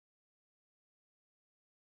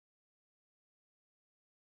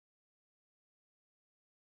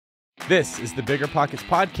This is the BiggerPockets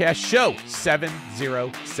podcast, show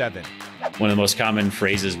 707. One of the most common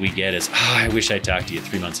phrases we get is, I wish I talked to you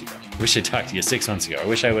 3 months ago. I wish I talked to you 6 months ago. I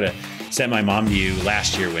wish I would have sent my mom to you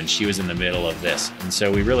last year when she was in the middle of this. And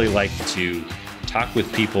so we really like to talk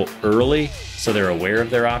with people early so they're aware of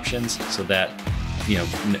their options so that,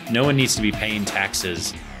 no one needs to be paying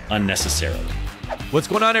taxes unnecessarily. What's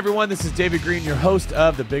going on, everyone? This is David Greene, your host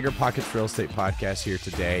of the BiggerPockets Real Estate Podcast, here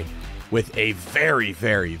today with a very,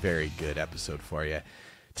 very, very good episode for you.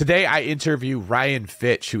 Today, I interview Ryan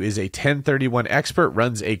Finch, who is a 1031 expert,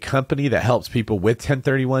 runs a company that helps people with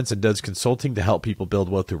 1031s and does consulting to help people build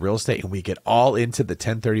wealth through real estate. And we get all into the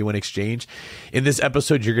 1031 exchange. In this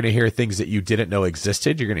episode, you're going to hear things that you didn't know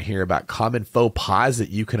existed. You're going to hear about common faux pas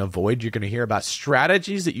that you can avoid. You're going to hear about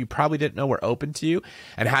strategies that you probably didn't know were open to you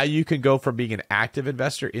and how you can go from being an active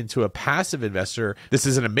investor into a passive investor. This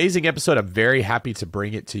is an amazing episode. I'm very happy to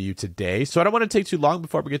bring it to you today. So I don't want to take too long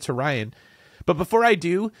before we get to Ryan. But before I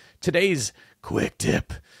do, today's quick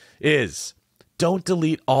tip is don't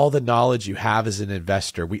delete all the knowledge you have as an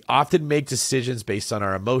investor. We often make decisions based on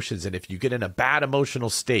our emotions. And if you get in a bad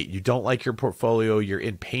emotional state, you don't like your portfolio, you're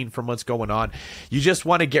in pain from what's going on, you just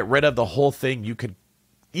want to get rid of the whole thing, you could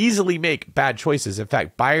easily make bad choices. In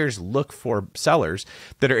fact, buyers look for sellers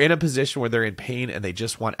that are in a position where they're in pain and they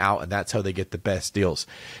just want out, and that's how they get the best deals.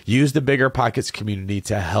 Use the BiggerPockets community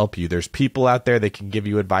to help you. There's people out there that can give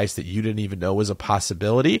you advice that you didn't even know was a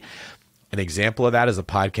possibility. An example of that is a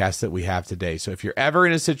podcast that we have today. So if you're ever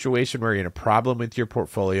in a situation where you're in a problem with your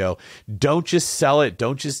portfolio, don't just sell it.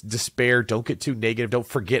 Don't just despair. Don't get too negative. Don't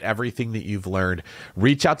forget everything that you've learned.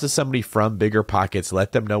 Reach out to somebody from BiggerPockets.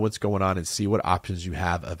 Let them know what's going on and see what options you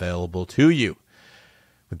have available to you.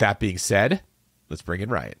 With that being said, let's bring in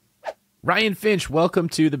Ryan. Ryan Finch, welcome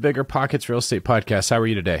to the BiggerPockets Real Estate Podcast. How are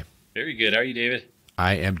you today? Very good. How are you, David?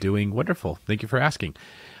 I am doing wonderful. Thank you for asking.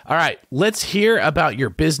 All right, let's hear about your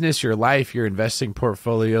business, your life, your investing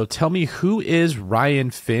portfolio. Tell me, who is Ryan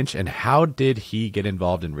Finch and how did he get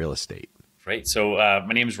involved in real estate? Right. So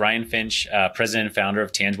my name is Ryan Finch, president and founder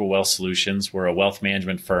of Tangible Wealth Solutions. We're a wealth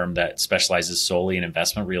management firm that specializes solely in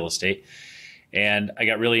investment real estate. And I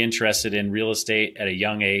got really interested in real estate at a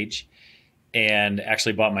young age and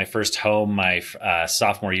actually bought my first home my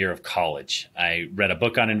sophomore year of college. I read a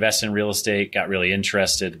book on investing in real estate, got really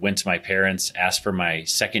interested, went to my parents, asked for my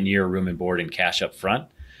second year room and board and cash up front,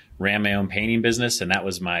 ran my own painting business, and that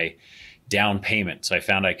was my down payment. So I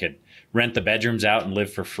found I could rent the bedrooms out and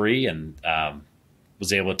live for free, and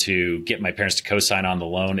was able to get my parents to co-sign on the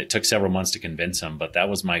loan. It took several months to convince them, but that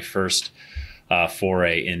was my first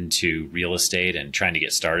foray into real estate and trying to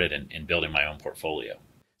get started and building my own portfolio.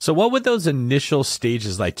 So what were those initial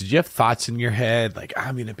stages like? Did you have thoughts in your head like,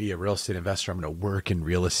 I'm going to be a real estate investor, I'm going to work in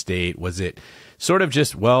real estate? Was it sort of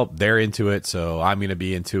just, well, they're into it, so I'm going to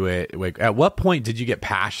be into it? Like, at what point did you get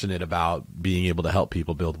passionate about being able to help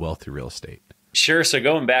people build wealth through real estate? Sure. So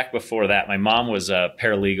going back before that, my mom was a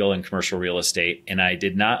paralegal in commercial real estate, and I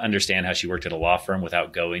did not understand how she worked at a law firm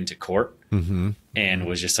without going to court, and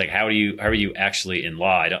was just like, how are you actually in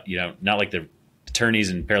law? Not like the attorneys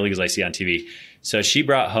and paralegals I see on TV. So she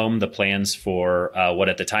brought home the plans for what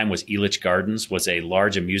at the time was Elitch Gardens, was a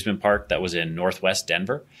large amusement park that was in Northwest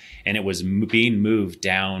Denver. And it was being moved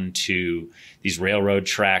down to these railroad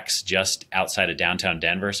tracks just outside of downtown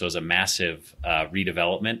Denver. So it was a massive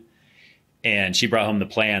redevelopment. And she brought home the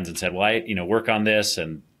plans and said, well, work on this,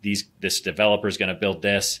 and this developer is going to build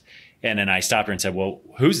this. And then I stopped her and said, well,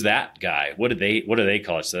 who's that guy? What do they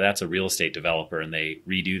call it? So that's a real estate developer, and they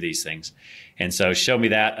redo these things. And so show me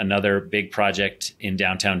that, another big project in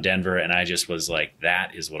downtown Denver. And I just was like,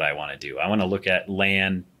 that is what I want to do. I want to look at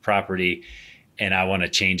land, property, and I want to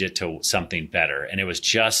change it to something better. And it was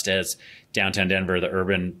just as downtown Denver, the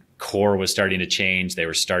urban core was starting to change. They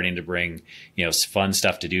were starting to bring, fun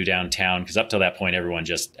stuff to do downtown, because up till that point, everyone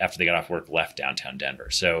just, after they got off work, left downtown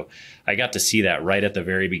Denver. So I got to see that right at the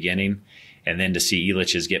very beginning, and then to see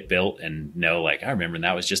Elitch's get built and know, like, I remember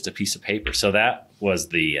that was just a piece of paper. So that was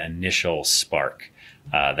the initial spark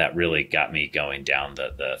that really got me going down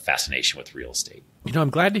the fascination with real estate. I'm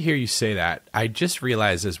glad to hear you say that. I just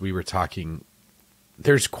realized as we were talking,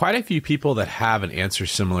 there's quite a few people that have an answer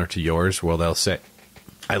similar to yours, where they'll say,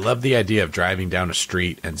 I love the idea of driving down a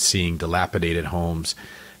street and seeing dilapidated homes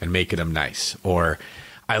and making them nice. Or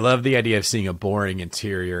I love the idea of seeing a boring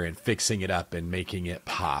interior and fixing it up and making it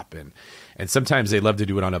pop. And sometimes they love to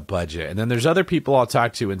do it on a budget. And then there's other people I'll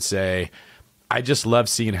talk to and say, I just love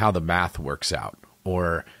seeing how the math works out.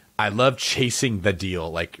 Or I love chasing the deal.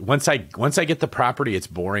 Like once I get the property, it's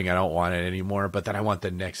boring. I don't want it anymore, but then I want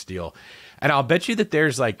the next deal. And I'll bet you that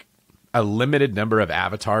there's like a limited number of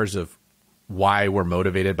avatars of why we're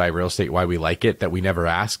motivated by real estate, why we like it, that we never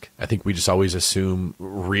ask. I think we just always assume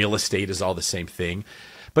real estate is all the same thing.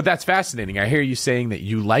 But that's fascinating. I hear you saying that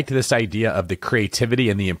you like this idea of the creativity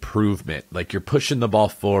and the improvement. Like you're pushing the ball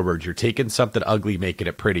forward. You're taking something ugly, making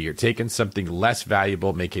it pretty. You're taking something less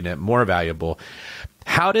valuable, making it more valuable.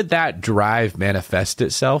 How did that drive manifest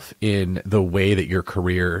itself in the way that your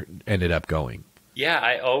career ended up going? Yeah,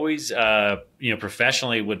 I always,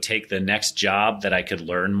 professionally would take the next job that I could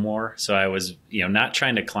learn more. So I was, not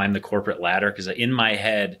trying to climb the corporate ladder, because in my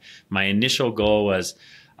head, my initial goal was,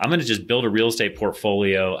 I'm going to just build a real estate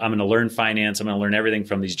portfolio. I'm going to learn finance. I'm going to learn everything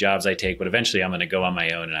from these jobs I take, but eventually I'm going to go on my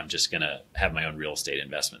own and I'm just going to have my own real estate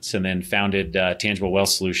investments. And then founded Tangible Wealth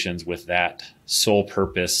Solutions with that sole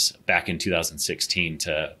purpose back in 2016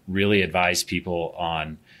 to really advise people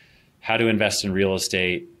on how to invest in real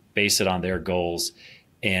estate, base it on their goals,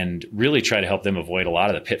 and really try to help them avoid a lot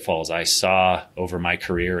of the pitfalls I saw over my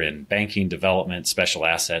career in banking, development, special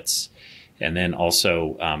assets, and then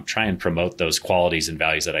also try and promote those qualities and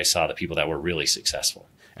values that I saw, the people that were really successful.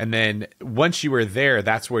 And then once you were there,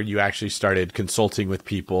 that's where you actually started consulting with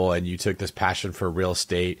people, and you took this passion for real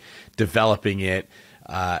estate, developing it,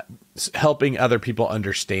 helping other people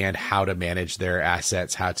understand how to manage their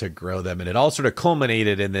assets, how to grow them. And it all sort of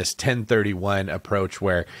culminated in this 1031 approach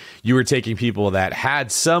where you were taking people that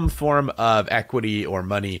had some form of equity or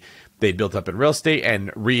money they'd built up in real estate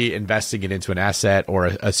and reinvesting it into an asset or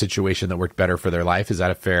a situation that worked better for their life. Is that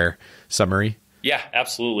a fair summary? Yeah,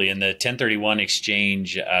 absolutely. And the 1031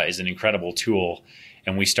 exchange is an incredible tool.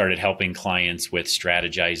 And we started helping clients with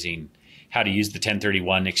strategizing how to use the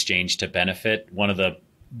 1031 exchange to benefit. One of the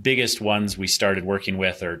biggest ones we started working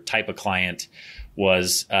with, or type of client,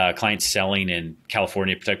 was clients selling in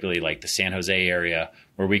California, particularly like the San Jose area,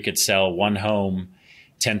 where we could sell one home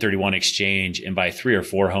 1031 exchange and buy 3 or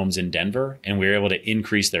 4 homes in Denver. And we were able to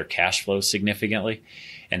increase their cash flow significantly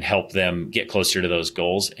and help them get closer to those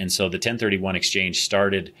goals. And so the 1031 exchange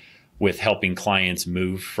started with helping clients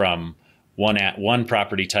move from one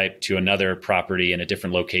property type to another property in a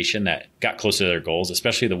different location that got closer to their goals,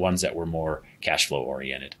 especially the ones that were more cash flow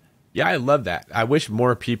oriented. Yeah, I love that. I wish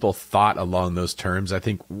more people thought along those terms. I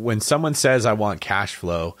think when someone says, I want cash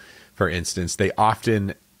flow, for instance, they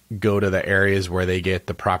often go to the areas where they get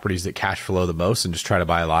the properties that cash flow the most and just try to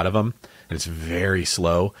buy a lot of them. And it's very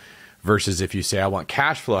slow. Versus if you say, I want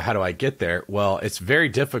cash flow, how do I get there? Well, it's very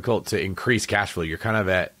difficult to increase cash flow. You're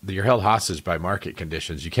you're held hostage by market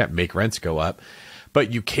conditions. You can't make rents go up.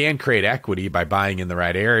 But you can create equity by buying in the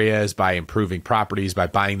right areas, by improving properties, by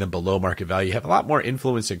buying them below market value. You have a lot more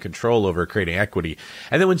influence and control over creating equity.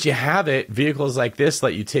 And then once you have it, vehicles like this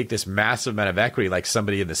let you take this massive amount of equity like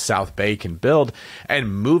somebody in the South Bay can build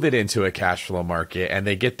and move it into a cash flow market. And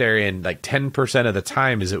they get there in like 10% of the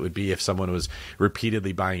time as it would be if someone was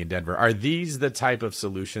repeatedly buying in Denver. Are these the type of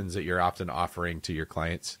solutions that you're often offering to your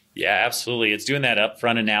clients? Yeah, absolutely. It's doing that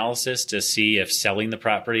upfront analysis to see if selling the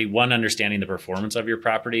property, understanding the performance of your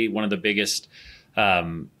property. One of the biggest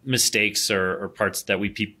mistakes or parts that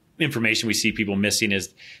information we see people missing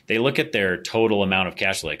is they look at their total amount of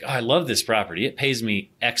cash flow, like, oh, I love this property. It pays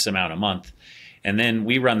me X amount a month. And then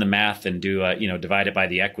we run the math and do, divide it by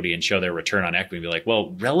the equity and show their return on equity and be like,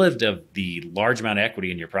 well, relative to the large amount of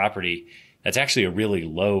equity in your property, that's actually a really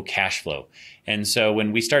low cash flow. And so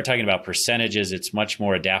when we start talking about percentages, it's much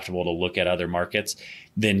more adaptable to look at other markets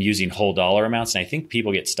than using whole dollar amounts. And I think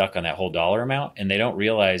people get stuck on that whole dollar amount and they don't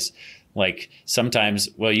realize, like, sometimes,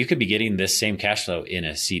 well, you could be getting this same cash flow in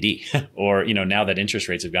a CD or, now that interest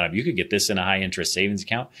rates have gone up, you could get this in a high interest savings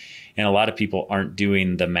account. And a lot of people aren't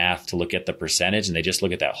doing the math to look at the percentage, and they just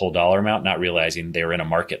look at that whole dollar amount, not realizing they're in a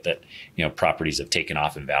market that, properties have taken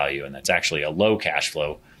off in value. And that's actually a low cash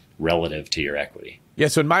flow relative to your equity. Yeah.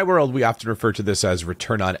 So in my world, we often refer to this as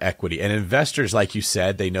return on equity. And investors, like you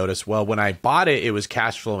said, they notice, well, when I bought it, it was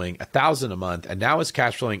cash flowing $1,000 a month, and now it's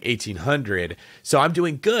cash flowing $1,800. So I'm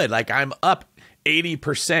doing good. Like I'm up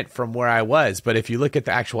 80% from where I was. But if you look at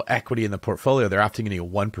the actual equity in the portfolio, they're often getting a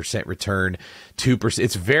 1% return, 2%.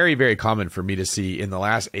 It's very, very common for me to see in the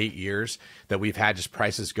last 8 years that we've had just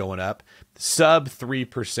prices going up, sub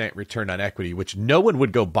 3% return on equity, which no one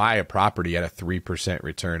would go buy a property at a 3%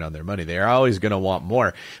 return on their money. They're always going to want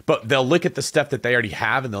more, but they'll look at the stuff that they already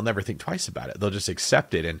have and they'll never think twice about it. They'll just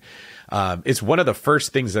accept it. And it's one of the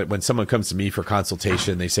first things that when someone comes to me for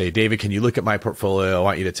consultation, they say, David, can you look at my portfolio? I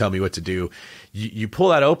want you to tell me what to do. You pull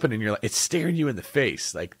that open and you're like, it's staring you in the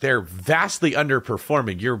face. Like they're vastly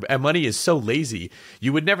underperforming. Your money is so lazy.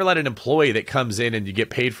 You would never let an employee that comes in and you get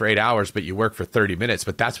paid for 8 hours, but you work for 30 minutes,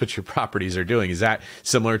 but that's what your properties are doing. Is that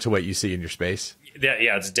similar to what you see in your space?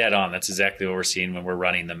 Yeah, it's dead on. That's exactly what we're seeing when we're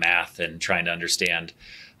running the math and trying to understand.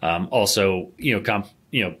 Also,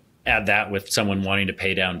 add that with someone wanting to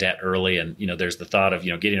pay down debt early, and there's the thought of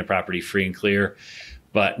getting a property free and clear,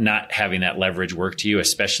 but not having that leverage work to you,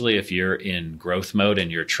 especially if you're in growth mode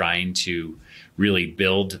and you're trying to really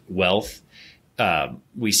build wealth.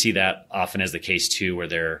 We see that often as the case too,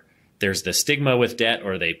 where there's the stigma with debt,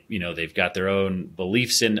 or they've got their own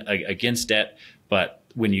beliefs against debt, but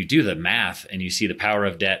when you do the math and you see the power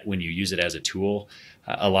of debt when you use it as a tool,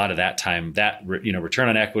 a lot of that time, that return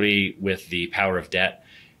on equity with the power of debt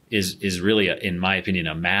is really, in my opinion,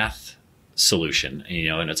 a math solution.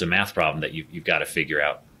 And it's a math problem that you've got to figure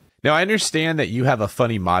out. Now, I understand that you have a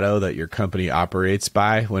funny motto that your company operates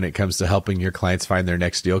by when it comes to helping your clients find their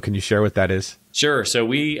next deal. Can you share what that is? Sure. So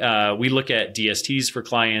we look at DSTs for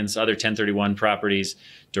clients, other 1031 properties,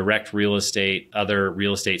 direct real estate, other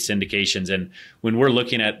real estate syndications. And when we're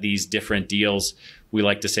looking at these different deals, we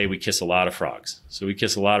like to say we kiss a lot of frogs. So we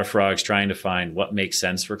kiss a lot of frogs trying to find what makes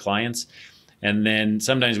sense for clients. And then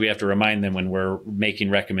sometimes we have to remind them when we're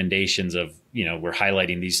making recommendations of, we're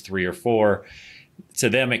highlighting these 3 or 4. To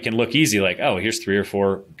them, it can look easy, like, oh, here's 3 or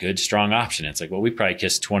 4 good, strong options. It's like, well, we probably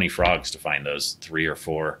kissed 20 frogs to find those 3 or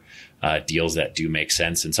 4 deals that do make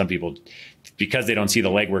sense. And some people, because they don't see the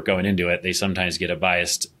legwork going into it, they sometimes get a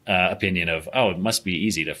biased opinion of, oh, it must be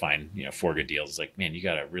easy to find 4 good deals. It's like, man, you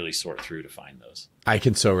got to really sort through to find those. I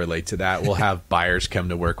can so relate to that. We'll have buyers come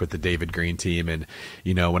to work with the David Greene team. And,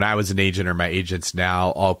 when I was an agent, or my agents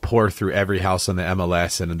now, I'll pour through every house on the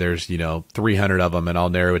MLS, and there's, 300 of them, and I'll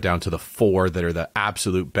narrow it down to the 4 that are the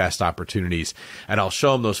absolute best opportunities. And I'll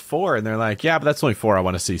show them those 4, and they're like, yeah, but that's only 4. I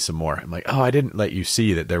want to see some more. I'm like, oh, I didn't let you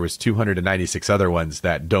see that there was 296 other ones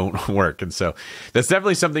that don't work. And so that's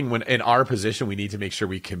definitely something when in our position, we need to make sure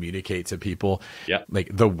we communicate to people,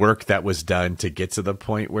 like the work that was done to get to the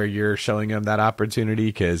point where you're showing them that opportunity.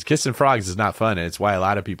 Because kissing frogs is not fun, and it's why a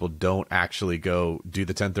lot of people don't actually go do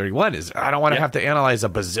the 1031. Is I don't want to have to analyze a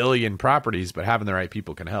bazillion properties, but having the right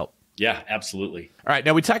people can help. Yeah, absolutely. All right,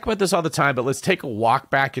 now we talk about this all the time, but let's take a walk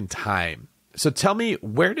back in time. So tell me,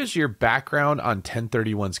 where does your background on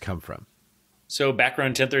 1031s come from? So background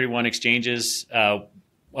 1031 exchanges,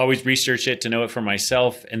 always research it to know it for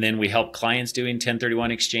myself, and then we help clients doing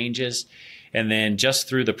 1031 exchanges, and then just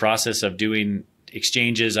through the process of doing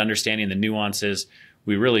exchanges, understanding the nuances,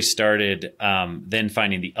 we really started then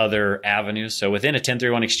finding the other avenues. So within a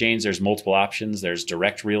 1031 exchange, there's multiple options. There's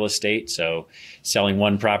direct real estate, so selling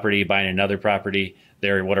one property, buying another property.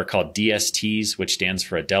 There are what are called DSTs, which stands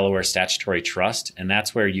for a Delaware Statutory Trust, and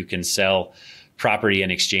that's where you can sell property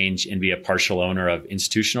in exchange and be a partial owner of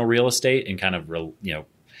institutional real estate and kind of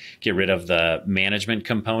get rid of the management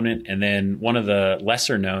component. And then one of the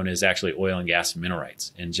lesser known is actually oil and gas mineral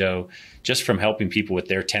rights. And Joe, just from helping people with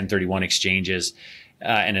their 1031 exchanges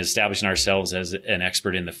and establishing ourselves as an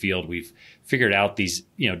expert in the field, we've figured out these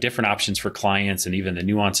different options for clients and even the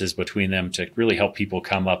nuances between them to really help people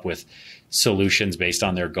come up with solutions based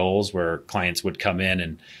on their goals, where clients would come in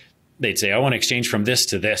and they'd say, I want to exchange from this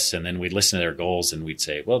to this. And then we'd listen to their goals and we'd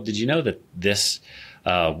say, well, did you know that this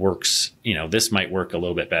works, this might work a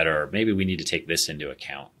little bit better, or maybe we need to take this into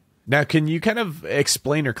account. Now, can you kind of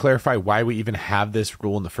explain or clarify why we even have this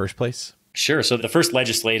rule in the first place? Sure. So the first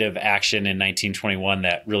legislative action in 1921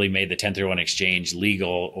 that really made the 1031 exchange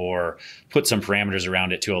legal or put some parameters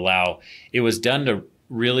around it to allow, it was done to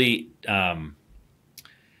really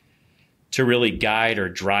guide or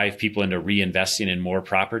drive people into reinvesting in more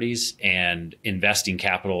properties and investing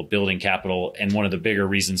capital, building capital. And one of the bigger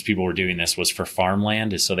reasons people were doing this was for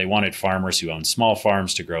farmland, is so they wanted farmers who owned small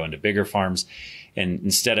farms to grow into bigger farms. And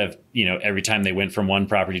instead of, every time they went from one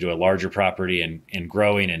property to a larger property and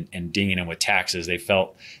growing and dinging them with taxes, they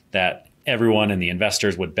felt that everyone and the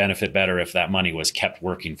investors would benefit better if that money was kept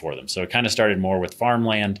working for them. So it kind of started more with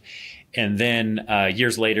farmland. And then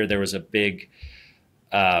years later, there was a big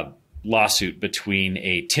lawsuit between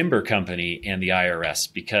a timber company and the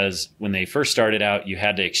IRS, because when they first started out, you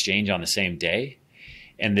had to exchange on the same day.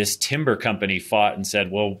 And this timber company fought and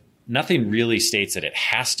said, well, nothing really states that it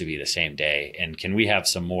has to be the same day. And can we have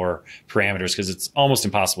some more parameters? Because it's almost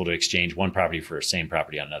impossible to exchange one property for the same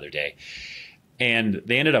property on another day. And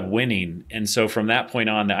they ended up winning. And so from that point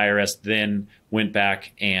on, the IRS then went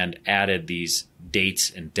back and added these dates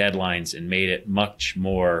and deadlines and made it much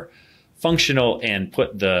more functional and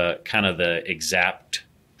put the kind of the exact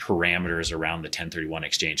parameters around the 1031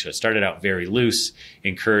 exchange. So it started out very loose,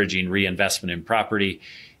 encouraging reinvestment in property.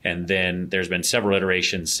 And then there's been several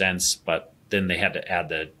iterations since, but then they had to add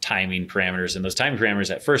the timing parameters. And those timing parameters,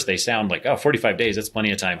 at first, they sound like, 45 days, that's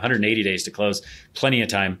plenty of time. 180 days to close, plenty of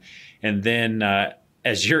time. And then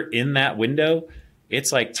as you're in that window,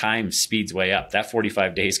 it's like time speeds way up. That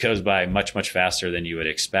 45 days goes by much, much faster than you would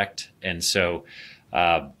expect. And so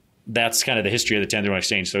that's kind of the history of the 1031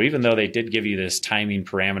 exchange. So even though they did give you this timing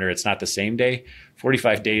parameter, it's not the same day.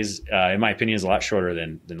 45 days, in my opinion, is a lot shorter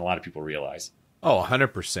than a lot of people realize. Oh,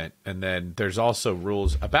 100%. And then there's also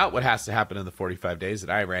rules about what has to happen in the 45 days that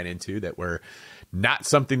I ran into that were not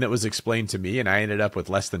something that was explained to me. And I ended up with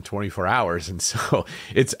less than 24 hours. And so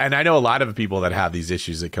and I know a lot of people that have these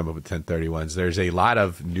issues that come up with 1031s. There's a lot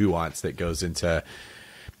of nuance that goes into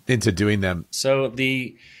doing them. So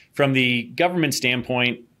from the government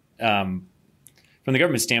standpoint, the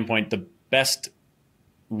best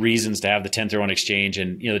reasons to have the 1031 exchange,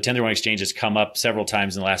 and the 1031 exchange has come up several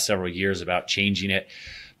times in the last several years about changing it.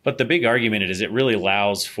 But the big argument is it really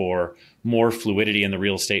allows for more fluidity in the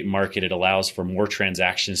real estate market. It allows for more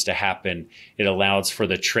transactions to happen. It allows for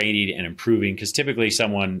the trading and improving, because typically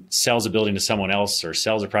someone sells a building to someone else or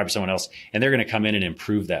sells a property to someone else, and they're going to come in and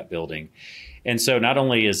improve that building. And so not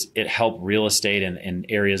only is it help real estate and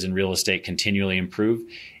areas in real estate continually improve,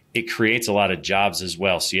 it creates a lot of jobs as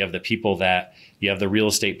well. So you have the real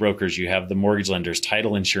estate brokers, you have the mortgage lenders,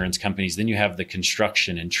 title insurance companies, then you have the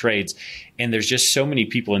construction and trades. And there's just so many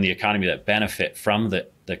people in the economy that benefit from the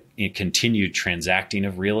continued transacting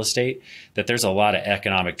of real estate that there's a lot of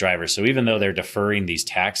economic drivers. So even though they're deferring these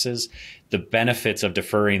taxes, the benefits of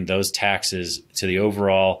deferring those taxes to the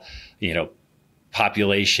overall,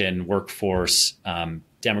 population, workforce,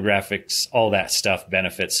 demographics, all that stuff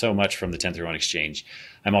benefits so much from the 1031 exchange.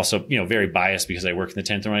 I'm also, very biased because I work in the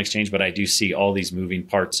 1031 exchange, but I do see all these moving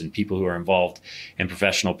parts and people who are involved and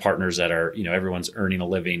professional partners that are, everyone's earning a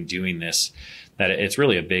living doing this, that it's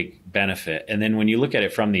really a big benefit. And then when you look at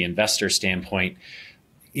it from the investor standpoint,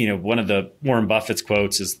 one of the Warren Buffett's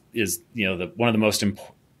quotes is one of the most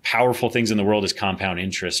powerful things in the world is compound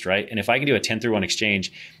interest, right? And if I can do a 1031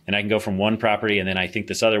 exchange and I can go from one property and then I think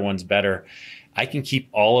this other one's better, I can keep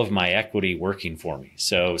all of my equity working for me.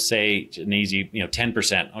 So say an easy,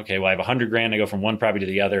 10%. Okay, well, I have $100,000. I go from one property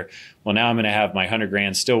to the other. Well, now I'm going to have my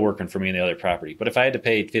 $100,000 still working for me in the other property. But if I had to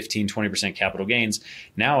pay 15, 20% capital gains,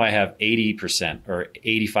 now I have 80% or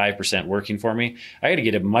 85% working for me. I got to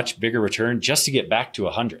get a much bigger return just to get back to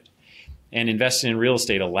 100. And investing in real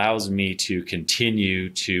estate allows me to continue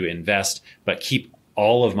to invest, but keep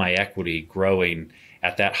all of my equity growing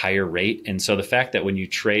at that higher rate. And so the fact that when you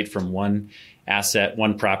trade from one asset,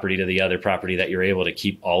 one property to the other property, that you're able to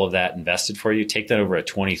keep all of that invested for you, take that over a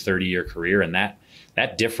 20, 30-year career. And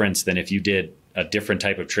that difference than if you did a different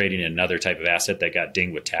type of trading in another type of asset that got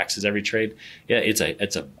dinged with taxes every trade, it's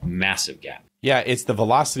a massive gap. Yeah, it's the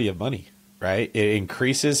velocity of money, right? It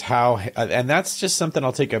increases and that's just something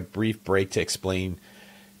I'll take a brief break to explain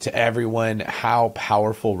to everyone how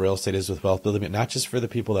powerful real estate is with wealth building, but not just for the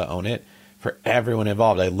people that own it, for everyone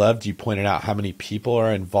involved. I loved you pointed out how many people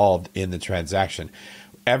are involved in the transaction.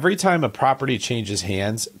 Every time a property changes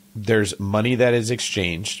hands, there's money that is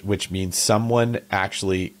exchanged, which means someone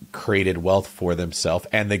actually created wealth for themselves,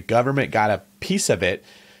 and the government got a piece of it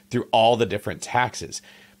through all the different taxes.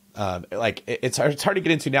 It's hard to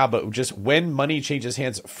get into now, but just when money changes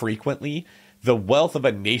hands frequently, the wealth of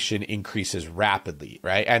a nation increases rapidly,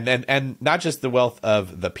 right? And not just the wealth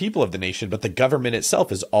of the people of the nation, but the government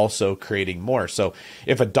itself is also creating more. So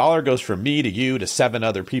if a dollar goes from me to you to 7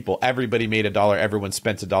 other people, everybody made $1, everyone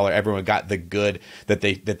spent $1, everyone got the good that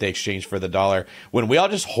they exchanged for the dollar. When we all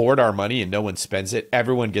just hoard our money and no one spends it,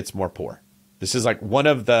 everyone gets more poor. This is like one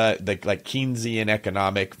of the Keynesian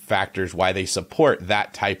economic factors why they support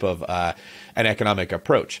that type of an economic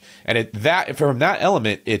approach. And from that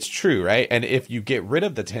element, it's true, right? And if you get rid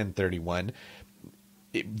of the 1031,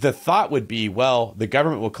 the thought would be, well, the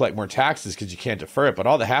government will collect more taxes because you can't defer it. But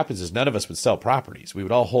all that happens is none of us would sell properties. We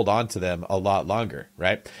would all hold on to them a lot longer,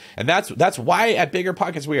 right? And that's why at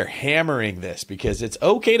BiggerPockets we are hammering this, because it's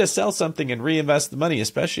okay to sell something and reinvest the money,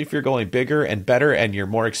 especially if you're going bigger and better and you're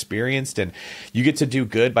more experienced and you get to do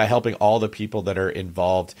good by helping all the people that are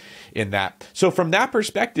involved in that. So from that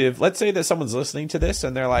perspective, let's say that someone's listening to this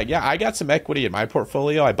and they're like, yeah, I got some equity in my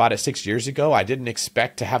portfolio. I bought it 6 years ago. I didn't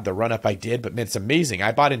expect to have the run up I did, but man, it's amazing.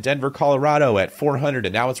 I bought in Denver, Colorado at $400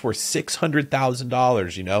 and now it's worth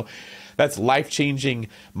 $600,000. That's life-changing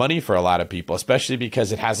money for a lot of people, especially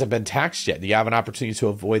because it hasn't been taxed yet. You have an opportunity to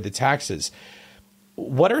avoid the taxes.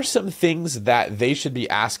 What are some things that they should be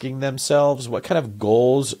asking themselves? What kind of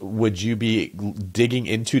goals would you be digging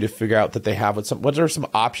into to figure out that they have? What are some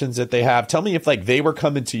options that they have? Tell me if they were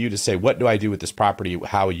coming to you to say, what do I do with this property?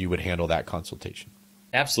 How you would handle that consultation.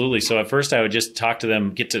 Absolutely. So at first I would just talk to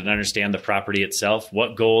them, get to understand the property itself.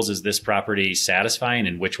 What goals is this property satisfying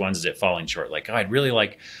and which ones is it falling short? Like, I'd really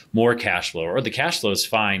like more cash flow, or the cash flow is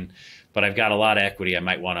fine, but I've got a lot of equity I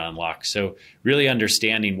might want to unlock. So really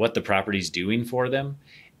understanding what the property's doing for them.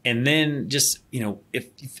 And then just,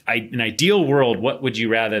 if in ideal world, what would you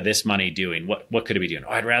rather this money doing? What could it be doing?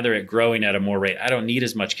 Oh, I'd rather it growing at a more rate. I don't need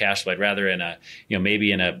as much cash flow. I'd rather in a,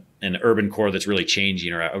 maybe in an urban core that's really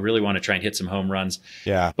changing, or I really want to try and hit some home runs.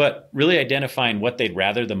 Yeah. But really identifying what they'd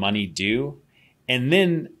rather the money do, and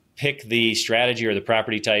then pick the strategy or the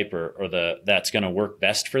property type or that's going to work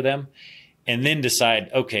best for them. And then decide,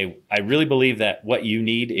 okay, I really believe that what you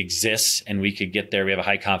need exists and we could get there. We have a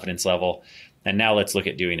high confidence level. And now let's look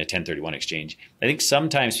at doing a 1031 exchange. I think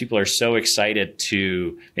sometimes people are so excited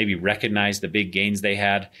to maybe recognize the big gains they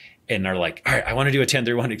had and are like, all right, I want to do a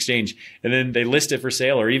 1031 exchange. And then they list it for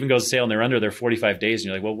sale or even goes to sale and they're under their 45 days. And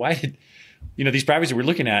you're like, well, why did, these properties that we're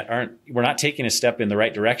looking at we're not taking a step in the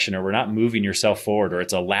right direction, or we're not moving yourself forward, or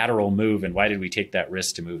it's a lateral move. And why did we take that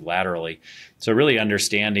risk to move laterally? So really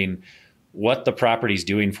understanding what the property's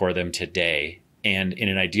doing for them today, and in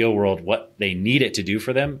an ideal world, what they need it to do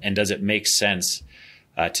for them, and does it make sense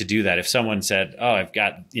to do that? If someone said, "Oh, I've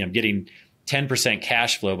got getting 10%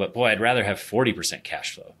 cash flow, but boy, I'd rather have 40%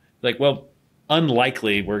 cash flow," like, well,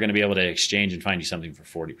 unlikely we're going to be able to exchange and find you something for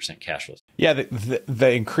 40% cash flow. Yeah,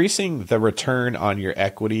 the increasing the return on your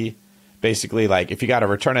equity. Basically, like if you got a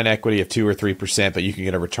return on equity of 2 or 3%, but you can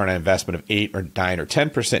get a return on investment of 8 or 9 or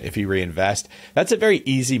 10% if you reinvest, that's a very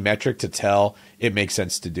easy metric to tell it makes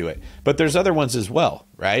sense to do it. But there's other ones as well,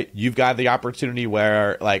 right? You've got the opportunity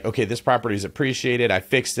where like, okay, this property is appreciated. I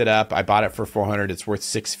fixed it up. I bought it for $400. It's worth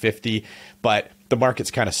 $650, but the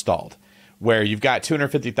market's kind of stalled. Where you've got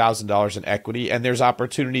 $250,000 in equity and there's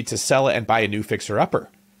opportunity to sell it and buy a new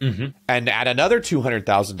fixer-upper. Mm-hmm. And add another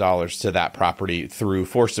 $200,000 to that property through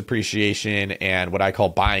forced appreciation and what I call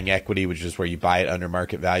buying equity, which is where you buy it under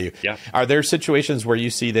market value. Yeah. Are there situations where you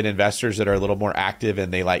see that investors that are a little more active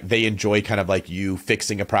and they enjoy kind of like you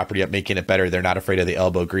fixing a property up, making it better? They're not afraid of the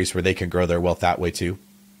elbow grease, where they can grow their wealth that way too?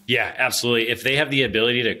 Yeah, absolutely. If they have the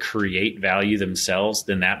ability to create value themselves,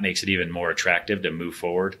 then that makes it even more attractive to move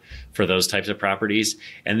forward for those types of properties.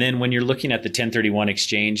 And then when you're looking at the 1031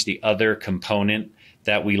 exchange, the other component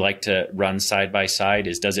that we like to run side by side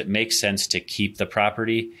is, does it make sense to keep the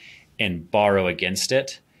property and borrow against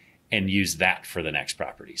it and use that for the next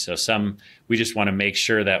property? So we just want to make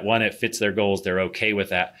sure that, one, it fits their goals, they're okay with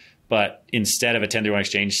that. But instead of a 1031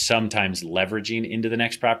 exchange, sometimes leveraging into the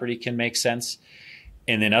next property can make sense.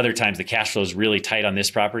 And then other times the cash flow is really tight on this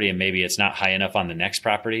property and maybe it's not high enough on the next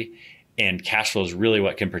property. And cash flow is really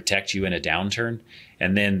what can protect you in a downturn.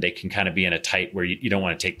 And then they can kind of be in a tight where you don't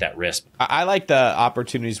want to take that risk. I like the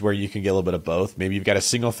opportunities where you can get a little bit of both. Maybe you've got a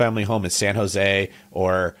single family home in San Jose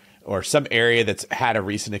or some area that's had a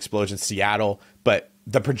recent explosion, Seattle, but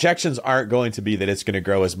the projections aren't going to be that it's going to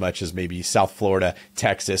grow as much as maybe South Florida,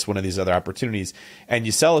 Texas, one of these other opportunities. And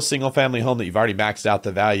you sell a single family home that you've already maxed out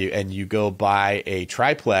the value, and you go buy a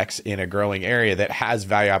triplex in a growing area that has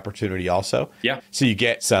value opportunity also. Yeah. So you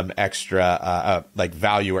get some extra like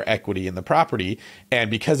value or equity in the property. And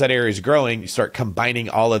because that area is growing, you start combining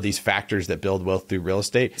all of these factors that build wealth through real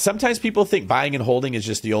estate. Sometimes people think buying and holding is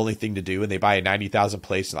just the only thing to do, and they buy a 90,000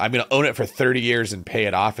 place. I'm going to own it for 30 years and pay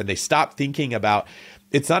it off. And they stop thinking about,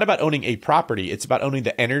 it's not about owning a property. It's about owning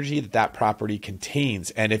the energy that property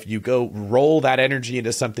contains. And if you go roll that energy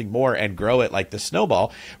into something more and grow it like the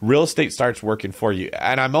snowball, real estate starts working for you.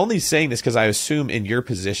 And I'm only saying this because I assume in your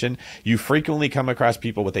position, you frequently come across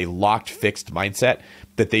people with a locked, fixed mindset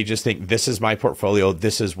that they just think, this is my portfolio.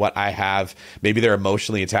 This is what I have. Maybe they're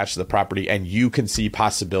emotionally attached to the property, and you can see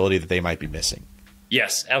possibility that they might be missing.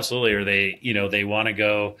 Yes, absolutely. Or they want to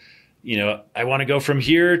go, I want to go from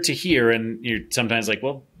here to here. And you're sometimes like,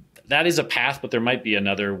 well, that is a path, but there might be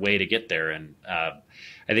another way to get there. And I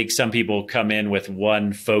think some people come in with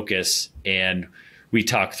one focus and we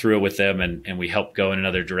talk through it with them and we help go in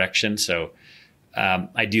another direction. So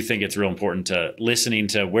I do think it's real important to listening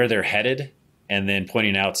to where they're headed and then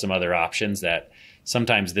pointing out some other options that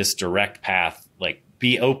sometimes this direct path, like,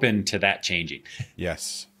 be open to that changing.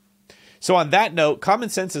 Yes. So on that note, common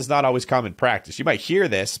sense is not always common practice. You might hear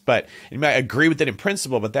this, but you might agree with it in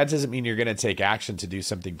principle, but that doesn't mean you're going to take action to do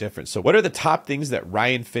something different. So what are the top things that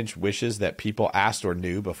Ryan Finch wishes that people asked or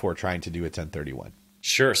knew before trying to do a 1031?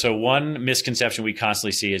 Sure. So one misconception we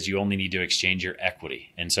constantly see is you only need to exchange your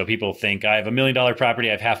equity. And so people think, I have $1 million property,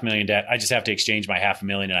 I have $500,000 debt, I just have to exchange my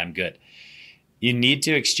 $500,000 and I'm good. You need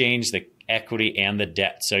to exchange the equity and the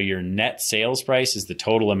debt. So your net sales price is the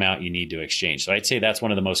total amount you need to exchange. So I'd say that's one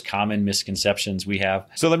of the most common misconceptions we have.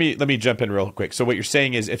 So let me jump in real quick. So what you're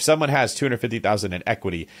saying is, if someone has $250,000 in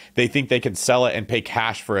equity, they think they can sell it and pay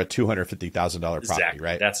cash for a $250,000 property, exactly.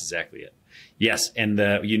 right? That's exactly it. Yes. And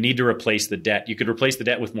you need to replace the debt. You could replace the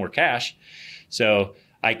debt with more cash. So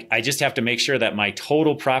I just have to make sure that my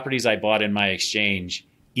total properties I bought in my exchange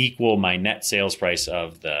equal my net sales price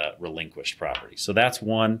of the relinquished property. So that's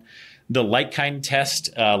one. The like-kind test,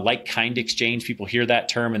 like-kind exchange, people hear that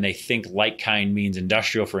term and they think like-kind means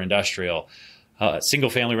industrial for industrial,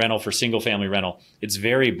 single-family rental for single-family rental. It's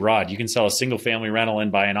very broad. You can sell a single-family rental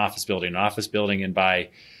and buy an office building and buy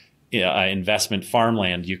investment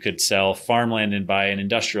farmland. You could sell farmland and buy an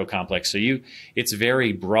industrial complex. So it's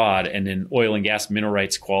very broad. And then oil and gas mineral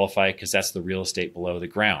rights qualify because that's the real estate below the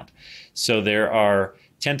ground. So there are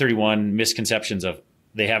 1031 misconceptions of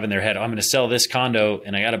they have in their head, oh, I'm going to sell this condo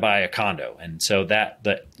and I got to buy a condo. And so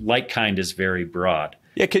the like kind is very broad.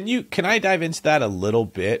 Yeah. Can I dive into that a little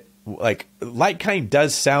bit? Like kind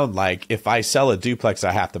does sound like if I sell a duplex,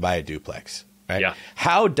 I have to buy a duplex, right? Yeah.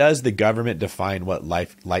 How does the government define what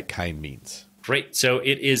like kind means? Great. So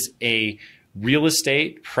it is a real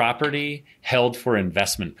estate property held for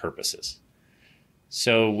investment purposes.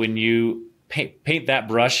 So when you paint that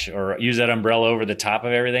brush or use that umbrella over the top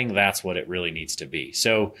of everything, that's what it really needs to be.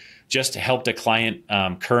 So just helped a client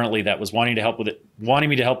currently that was wanting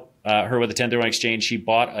me to help her with a 1031 exchange. She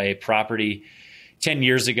bought a property 10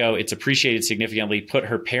 years ago. It's appreciated significantly, put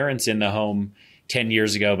her parents in the home 10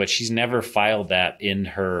 years ago, but she's never filed that in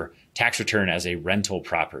her tax return as a rental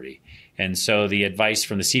property. And so the advice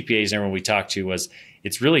from the CPAs and everyone we talked to was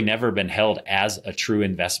it's really never been held as a true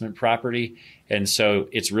investment property. And so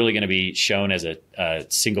it's really going to be shown as a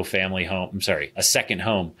single family home. A second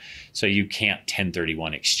home. So you can't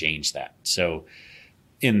 1031 exchange that. So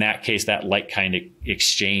in that case, that like kind of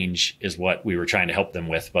exchange is what we were trying to help them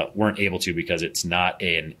with, but weren't able to because it's not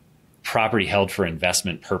a property held for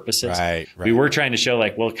investment purposes. Right. We were trying to show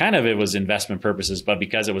it was investment purposes, but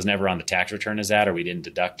because it was never on the tax return as that, or we didn't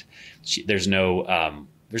deduct, there's no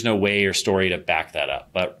way or story to back that up.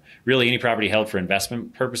 But really, any property held for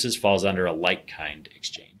investment purposes falls under a like-kind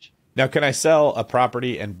exchange. Now, can I sell a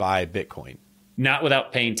property and buy Bitcoin? Not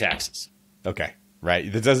without paying taxes. Okay,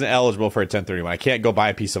 right. That doesn't eligible for a 1031. I can't go buy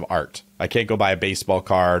a piece of art. I can't go buy a baseball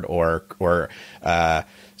card or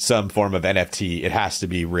some form of NFT. It has to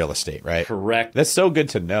be real estate, right? Correct. That's so good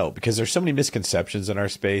to know because there's so many misconceptions in our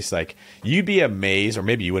space. Like you'd be amazed, or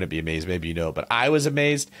maybe you wouldn't be amazed, maybe you know, but I was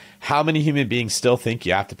amazed how many human beings still think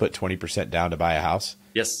you have to put 20% down to buy a house.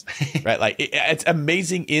 Yes. Right. Like it's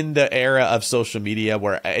amazing in the era of social media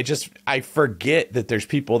where I forget that there's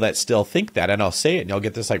people that still think that, and I'll say it and you'll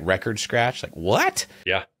get this like record scratch. Like what?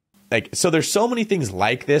 Yeah. Like, so there's so many things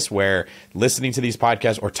like this where listening to these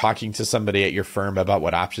podcasts or talking to somebody at your firm about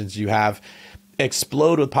what options you have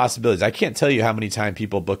explode with possibilities. I can't tell you how many times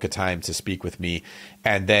people book a time to speak with me.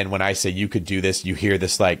 And then when I say you could do this, you hear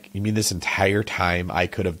this like, you mean this entire time I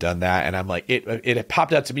could have done that? And I'm like, it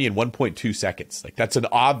popped out to me in 1.2 seconds. Like that's an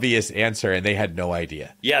obvious answer and they had no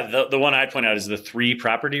idea. Yeah. The one I'd point out is the 3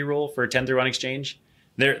 property rule for a 1031 exchange.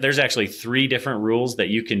 There's actually 3 different rules that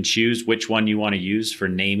you can choose which one you want to use for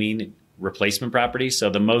naming replacement properties.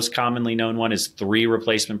 So the most commonly known one is 3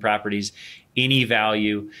 replacement properties, any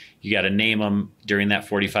value. You got to name them during that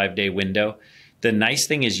 45-day window. The nice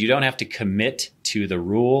thing is you don't have to commit to the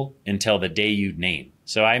rule until the day you name.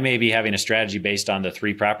 So I may be having a strategy based on the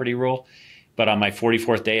 3 property rule, but on my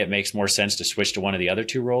 44th day, it makes more sense to switch to one of the other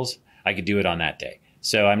 2 rules. I could do it on that day.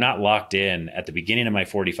 So I'm not locked in at the beginning of my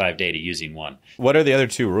 45-day to using one. What are the other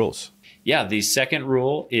 2 rules? Yeah, the second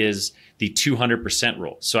rule is the 200%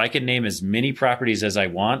 rule. So I can name as many properties as I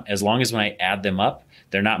want, as long as when I add them up,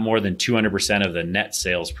 they're not more than 200% of the net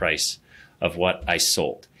sales price of what I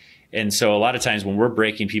sold. And so a lot of times when we're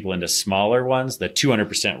breaking people into smaller ones, the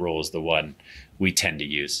 200% rule is the one we tend to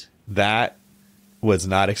use. That was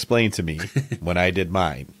not explained to me when I did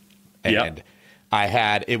mine. And yep.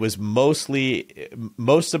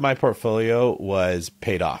 Most of my portfolio was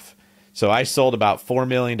paid off. So I sold about $4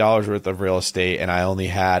 million worth of real estate and I only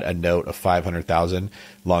had a note of $500,000.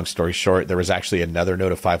 Long story short, there was actually another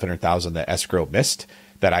note of $500,000 that escrow missed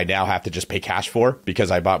that I now have to just pay cash for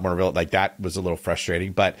because I bought more real. Like that was a little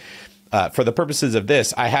frustrating. But for the purposes of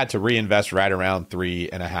this, I had to reinvest right around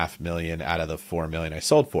 $3.5 million out of the $4 million I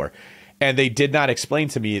sold for. And they did not explain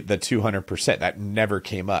to me the 200%. That never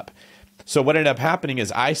came up. So what ended up happening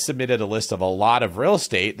is I submitted a list of a lot of real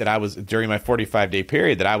estate that I was during my 45-day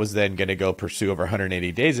period that I was then going to go pursue over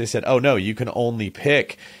 180 days. They said, oh, no, you can only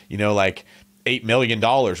pick, like $8 million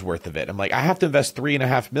worth of it. I'm like, I have to invest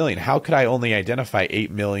 $3.5 million. How could I only identify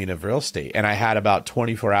 $8 million of real estate? And I had about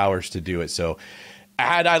 24 hours to do it. So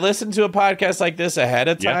Had I listened to a podcast like this ahead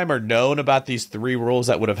of time or known about these 3 rules,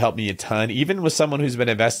 that would have helped me a ton. Even with someone who's been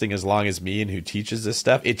investing as long as me and who teaches this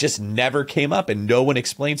stuff, it just never came up, and no one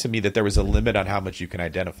explained to me that there was a limit on how much you can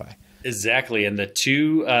identify. Exactly. And the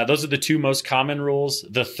two, those are the 2 most common rules.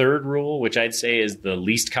 The third rule, which I'd say is the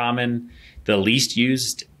least common, the least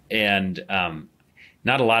used, and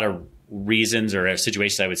not a lot of reasons or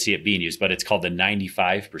situations I would see it being used, but it's called the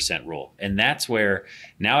 95% rule. And that's where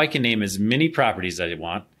now I can name as many properties as I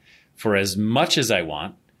want for as much as I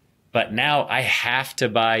want, but now I have to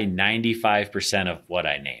buy 95% of what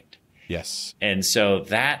I named. Yes. And so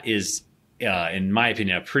that is, in my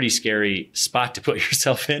opinion, a pretty scary spot to put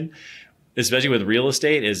yourself in, especially with real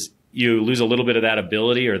estate, is you lose a little bit of that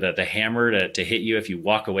ability, or the hammer to hit you if you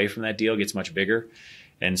walk away from that deal gets much bigger.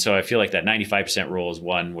 And so I feel like that 95% rule is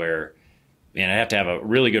one where, man, I have to have a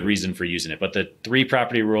really good reason for using it. But the 3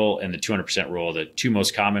 property rule and the 200% rule, the 2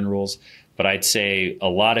 most common rules. But I'd say a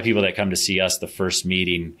lot of people that come to see us the first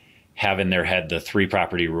meeting have in their head the 3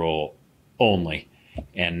 property rule only,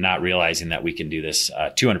 and not realizing that we can do this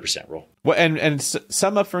 200% rule. Well, and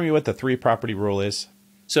sum up for me what the 3 property rule is.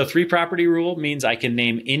 So 3 property rule means I can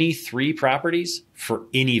name any 3 properties for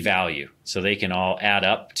any value. So they can all add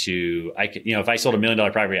up to, if I sold $1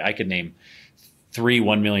 million property, I could name 3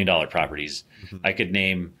 $1 million properties. Mm-hmm. I could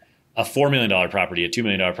name a $4 million property, a $2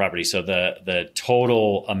 million property. So the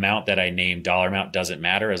total amount that I named, dollar amount, doesn't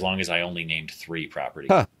matter as long as I only named 3 properties.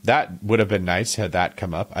 Huh. That would have been nice had that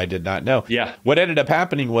come up. I did not know. Yeah. What ended up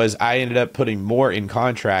happening was I ended up putting more in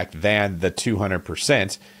contract than the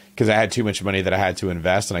 200%. Because I had too much money that I had to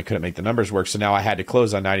invest and I couldn't make the numbers work. So now I had to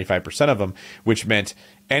close on 95% of them, which meant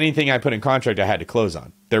anything I put in contract, I had to close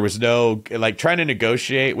on. There was no, like, trying to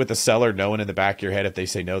negotiate with the seller, knowing in the back of your head, if they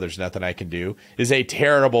say no, there's nothing I can do, is a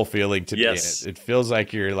terrible feeling to be in. It feels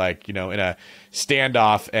like you're like, in a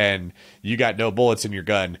standoff and you got no bullets in your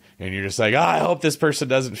gun and you're just like, I hope this person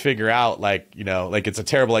doesn't figure out, like it's a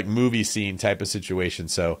terrible, like, movie scene type of situation.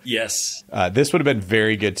 So yes, this would have been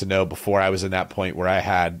very good to know before I was in that point where I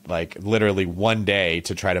had, like, literally one day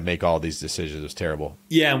to try to make all these decisions. It was terrible.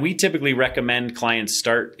 Yeah. And we typically recommend clients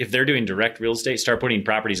start, if they're doing direct real estate, start putting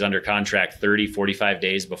properties under contract 30, 45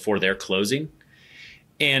 days before they're closing.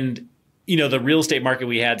 And the real estate market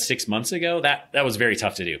we had 6 months ago, that was very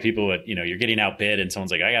tough to do. People would, you're getting outbid and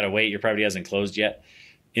someone's like, I got to wait. Your property hasn't closed yet.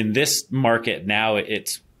 In this market now,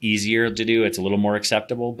 it's easier to do. It's a little more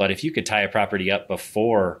acceptable. But if you could tie a property up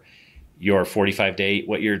before your 45-day,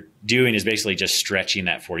 what you're doing is basically just stretching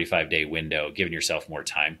that 45-day window, giving yourself more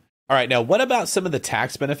time. All right. Now, what about some of the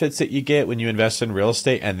tax benefits that you get when you invest in real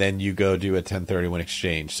estate and then you go do a 1031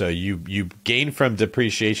 exchange? So you gain from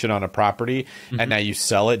depreciation on a property and now you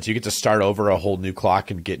sell it. Do you get to start over a whole new clock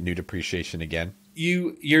and get new depreciation again?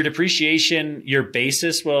 Your depreciation, your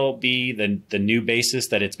basis will be the new basis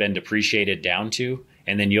that it's been depreciated down to,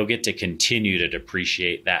 and then you'll get to continue to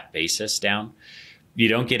depreciate that basis down. You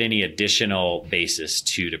don't get any additional basis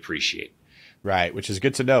to depreciate. Right, which is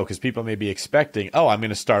good to know because people may be expecting, I'm going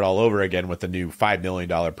to start all over again with a new $5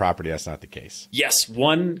 million property. That's not the case. Yes.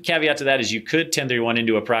 One caveat to that is you could 1031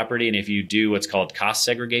 into a property, and if you do what's called cost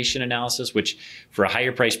segregation analysis, which for a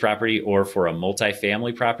higher price property or for a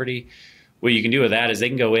multifamily property, what you can do with that is they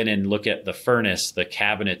can go in and look at the furnace, the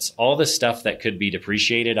cabinets, all the stuff that could be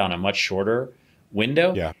depreciated on a much shorter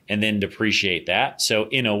window, and then depreciate that. So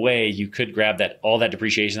in a way, you could grab all that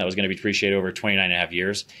depreciation that was going to be depreciated over 29 and a half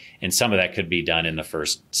years, and some of that could be done in the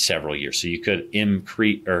first several years. So you could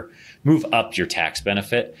increase or move up your tax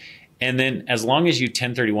benefit. And then as long as you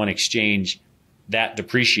 1031 exchange, that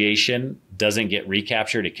depreciation doesn't get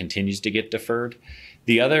recaptured. It continues to get deferred.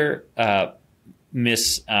 The other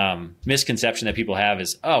misconception that people have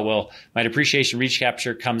is, my depreciation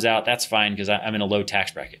recapture comes out. That's fine because I'm in a low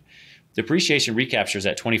tax bracket. Depreciation recaptures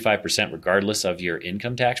at 25% regardless of your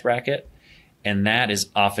income tax bracket. And that is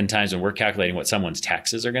oftentimes when we're calculating what someone's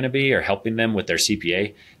taxes are going to be or helping them with their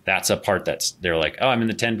CPA, that's a part they're like, I'm in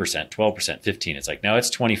the 10%, 12%, 15%. It's like, no, it's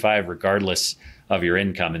 25 regardless of your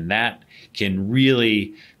income. And that can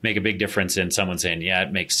really make a big difference in someone saying,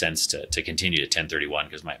 it makes sense to continue to 1031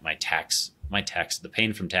 because my tax, the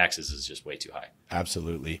pain from taxes is just way too high.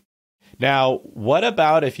 Absolutely. Now, what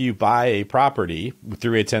about if you buy a property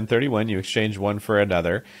through a 1031, you exchange one for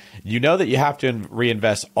another? You know that you have to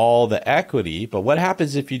reinvest all the equity, but what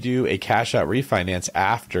happens if you do a cash out refinance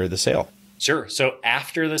after the sale? Sure. So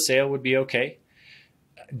after the sale would be okay.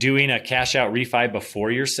 Doing a cash out refi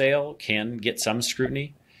before your sale can get some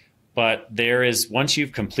scrutiny, but once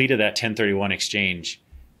you've completed that 1031 exchange,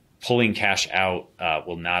 pulling cash out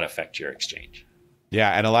will not affect your exchange. Yeah,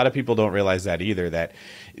 and a lot of people don't realize that either,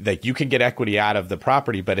 that you can get equity out of the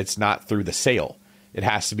property, but it's not through the sale. it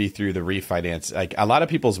has to be through the refinance. Like a lot of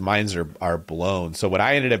people's minds are blown. So what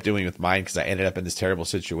I ended up doing with mine, because I ended up in this terrible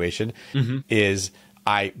situation, is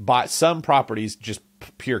I bought some properties just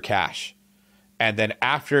pure cash. And then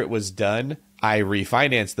after it was done, I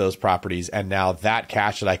refinanced those properties. And now that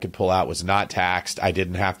cash that I could pull out was not taxed. I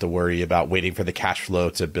didn't have to worry about waiting for the cash flow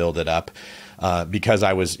to build it up. Because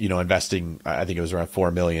I was, investing, I think it was around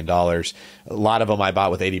 $4 million. A lot of them I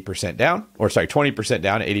bought with 80% down, 20%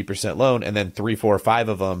 down, 80% loan. And then 3, 4, 5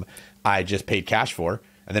 of them I just paid cash for.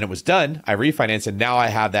 And then it was done. I refinanced, and now I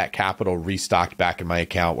have that capital restocked back in my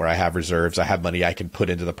account where I have reserves. I have money I can put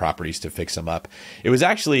into the properties to fix them up. It was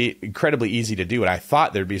actually incredibly easy to do. And I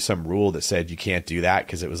thought there'd be some rule that said you can't do that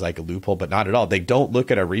because it was like a loophole, but not at all. They don't look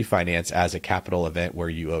at a refinance as a capital event where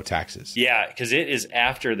you owe taxes. Yeah, because it is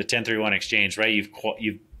after the 1031 exchange, right?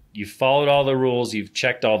 You've followed all the rules, you've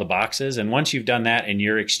checked all the boxes, and once you've done that and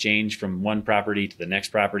your exchange from one property to the next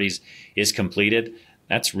properties is completed,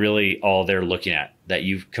 that's really all they're looking at, that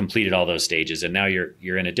you've completed all those stages. And now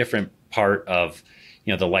you're in a different part of,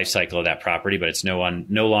 the life cycle of that property, but it's no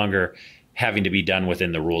longer having to be done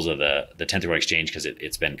within the rules of the 1031 exchange because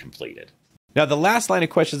it's been completed. Now, the last line of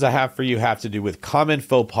questions I have for you have to do with common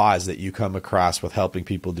faux pas that you come across with helping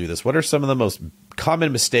people do this. What are some of the most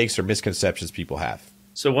common mistakes or misconceptions people have?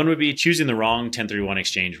 So one would be choosing the wrong 1031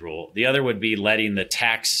 exchange rule. The other would be letting the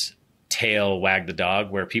tax tail wag the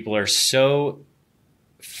dog, where people are so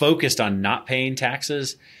focused on not paying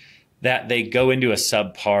taxes that they go into a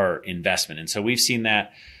subpar investment. And so we've seen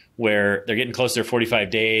that where they're getting close to their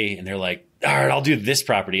 45-day and they're like, all right, I'll do this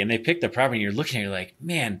property. And they pick the property and you're looking at it, you're like,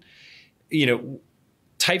 man,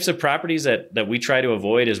 types of properties that we try to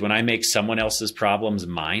avoid is when I make someone else's problems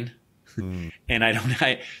mine.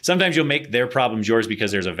 And sometimes you'll make their problems yours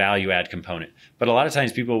because there's a value add component. But a lot of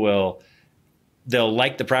times people they'll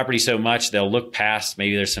like the property so much, they'll look past,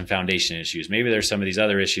 maybe there's some foundation issues, maybe there's some of these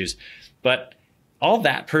other issues, but all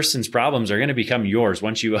that person's problems are going to become yours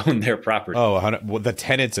once you own their property. Oh, well, the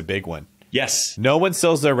tenant's a big one. Yes. No one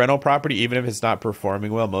sells their rental property, even if it's not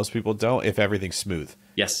performing well. Most people don't, if everything's smooth.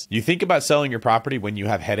 Yes. You think about selling your property when you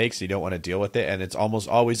have headaches, you don't want to deal with it. And it's almost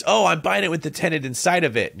always, I'm buying it with the tenant inside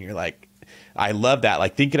of it. And you're like, I love that.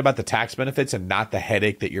 Like thinking about the tax benefits and not the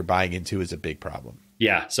headache that you're buying into is a big problem.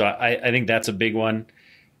 Yeah. So I think that's a big one.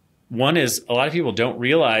 One is a lot of people don't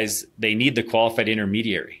realize they need the qualified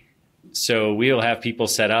intermediary. So we'll have people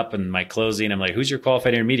set up in my closing. I'm like, who's your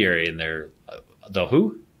qualified intermediary? And they're the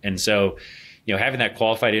who? And so, having that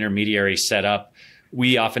qualified intermediary set up,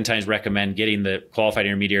 we oftentimes recommend getting the qualified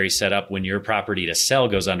intermediary set up when your property to sell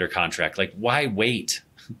goes under contract. Like, why wait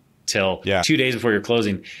till 2 days before you're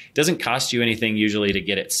closing? It doesn't cost you anything usually to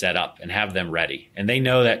get it set up and have them ready. And they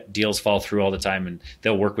know that deals fall through all the time, and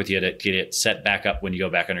they'll work with you to get it set back up when you go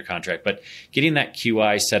back under contract. But getting that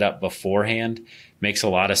QI set up beforehand makes a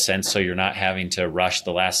lot of sense, so you're not having to rush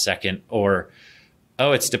the last second or,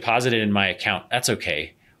 it's deposited in my account. That's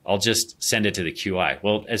okay. I'll just send it to the QI.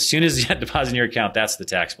 Well, as soon as you have deposit in your account, that's the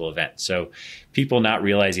taxable event. So people not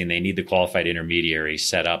realizing they need the qualified intermediary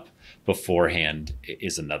set up beforehand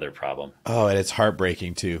is another problem. Oh, and it's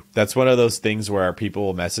heartbreaking too. That's one of those things where people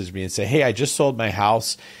will message me and say, hey, I just sold my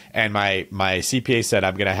house and my CPA said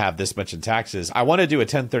I'm going to have this much in taxes. I want to do a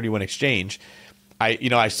 1031 exchange.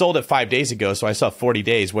 I sold it 5 days ago, so I still have 40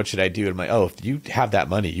 days. What should I do? And I'm like, if you have that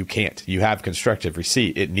money, you can't. You have constructive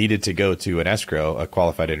receipt. It needed to go to an escrow, a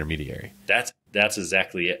qualified intermediary. That's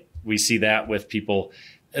exactly it. We see that with people.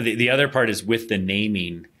 The other part is with the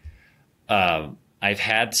naming. I've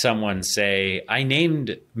had someone say, I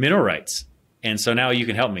named mineral rights, and so now you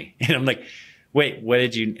can help me. And I'm like, wait, what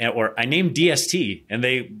did you? Or I named DST, and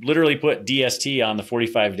they literally put DST on the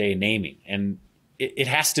 45-day naming. And it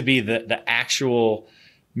has to be the actual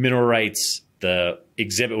mineral rights, the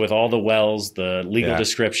exhibit with all the wells, the legal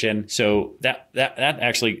description. So that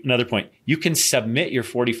actually, another point, you can submit your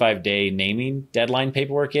 45-day naming deadline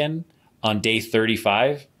paperwork on day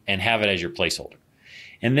 35 and have it as your placeholder.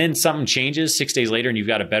 And then something changes 6 days later and you've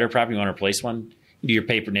got a better property, you want to replace one, you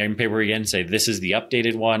do your naming paperwork again, say this is the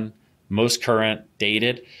updated one, most current,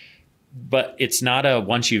 dated. But it's not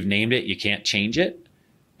once you've named it, you can't change it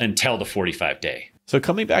until the 45-day. So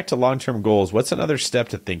coming back to long-term goals, what's another step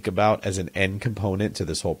to think about as an end component to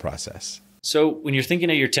this whole process? So when you're thinking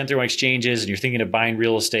of your 1031 exchanges and you're thinking of buying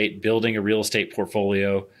real estate, building a real estate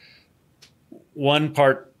portfolio, one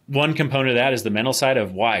component of that is the mental side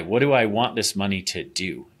of why. What do I want this money to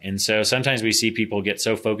do? And so sometimes we see people get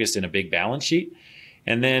so focused in a big balance sheet.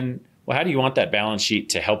 And then, how do you want that balance sheet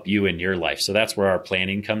to help you in your life? So that's where our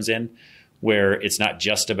planning comes in, where it's not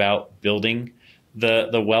just about building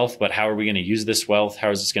the wealth, but how are we going to use this wealth?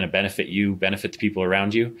 How is this going to benefit you, benefit the people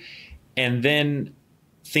around you? And then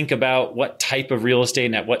think about what type of real estate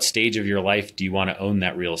and at what stage of your life do you want to own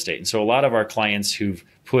that real estate. And so a lot of our clients who've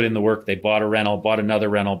put in the work, they bought a rental, bought another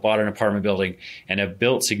rental, bought an apartment building, and have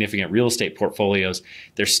built significant real estate portfolios,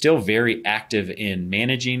 they're still very active in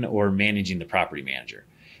managing the property manager.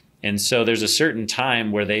 And so there's a certain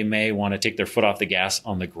time where they may want to take their foot off the gas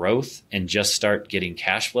on the growth and just start getting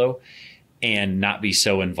cash flow and not be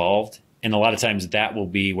so involved. And a lot of times that will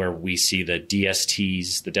be where we see the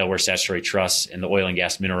DSTs, the Delaware Statutory Trusts, and the oil and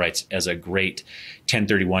gas mineral rights as a great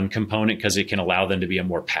 1031 component, because it can allow them to be a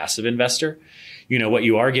more passive investor. You know, what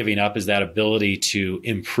you are giving up is that ability to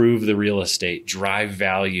improve the real estate, drive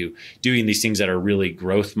value, doing these things that are really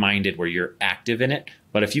growth minded where you're active in it.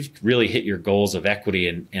 But if you've really hit your goals of equity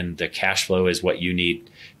and the cash flow is what you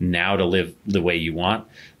need now to live the way you want,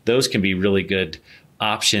 those can be really good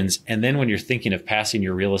options. And then when you're thinking of passing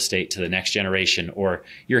your real estate to the next generation, or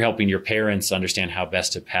you're helping your parents understand how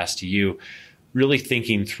best to pass to you, really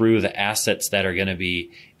thinking through the assets that are going to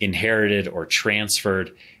be inherited or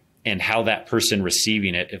transferred and how that person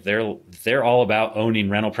receiving it, if they're all about owning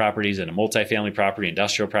rental properties and a multifamily property,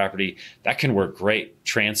 industrial property, that can work great.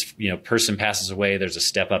 Person passes away, there's a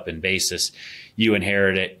step up in basis, you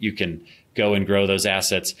inherit it, you can go and grow those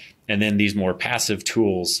assets. And then these more passive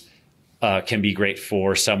tools can be great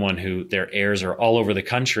for someone who their heirs are all over the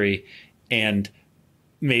country, and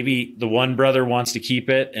maybe the one brother wants to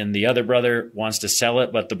keep it and the other brother wants to sell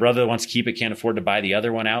it, but the brother that wants to keep it can't afford to buy the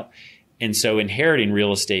other one out. And so inheriting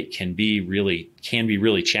real estate can be really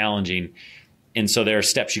challenging. And so there are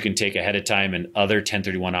steps you can take ahead of time and other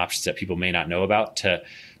 1031 options that people may not know about to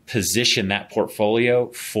position that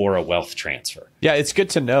portfolio for a wealth transfer. Yeah, it's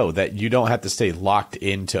good to know that you don't have to stay locked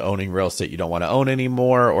into owning real estate you don't want to own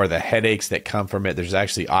anymore, or the headaches that come from it. There's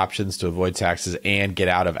actually options to avoid taxes and get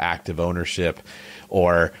out of active ownership,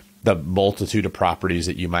 or the multitude of properties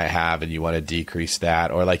that you might have and you want to decrease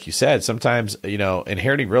that. Or like you said, sometimes,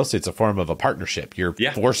 inheriting real estate is a form of a partnership. You're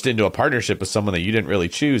forced into a partnership with someone that you didn't really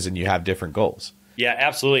choose, and you have different goals. Yeah,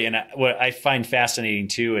 absolutely. And what I find fascinating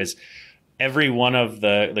too is every one of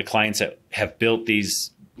the clients that have built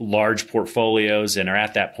these large portfolios and are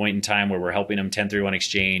at that point in time where we're helping them 1031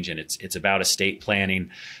 exchange and it's about estate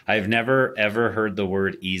planning, I've never, ever heard the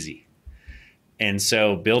word easy. And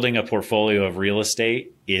so building a portfolio of real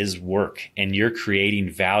estate is work, and you're creating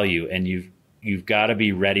value, and you've got to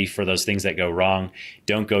be ready for those things that go wrong,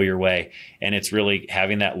 don't go your way. And it's really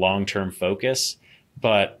having that long-term focus.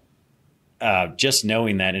 But just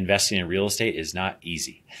knowing that investing in real estate is not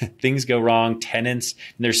easy. Things go wrong, tenants,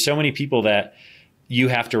 and there's so many people that you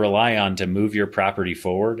have to rely on to move your property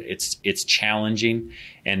forward. It's challenging,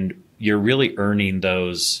 and you're really earning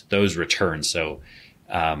those returns. So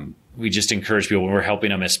we just encourage people when we're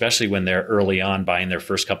helping them, especially when they're early on buying their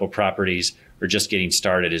first couple properties or just getting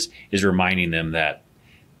started, is reminding them that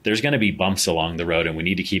there's going to be bumps along the road, and we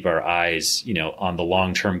need to keep our eyes, on the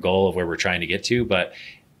long-term goal of where we're trying to get to. But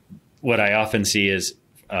what I often see is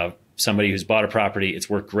somebody who's bought a property, it's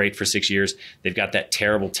worked great for 6 years. They've got that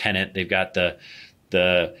terrible tenant. They've got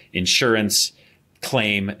the insurance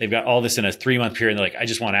claim. They've got all this in a 3-month period. And they're like, I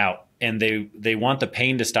just want out. And they want the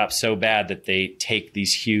pain to stop so bad that they take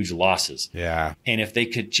these huge losses. Yeah. And if they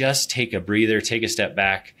could just take a breather, take a step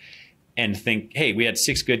back and think, hey, we had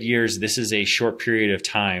 6 good years. This is a short period of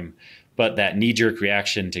time. But that knee-jerk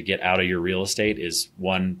reaction to get out of your real estate is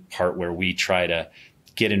one part where we try to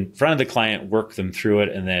get in front of the client, work them through it.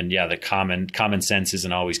 And then, the common sense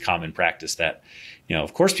isn't always common practice that,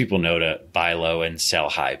 of course people know to buy low and sell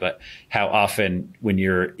high, but how often when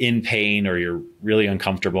you're in pain or you're really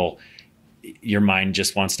uncomfortable, your mind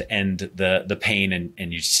just wants to end the pain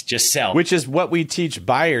and you just sell. Which is what we teach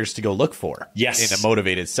buyers to go look for. Yes. In a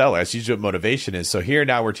motivated seller. That's usually what motivation is. So here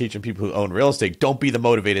now we're teaching people who own real estate, don't be the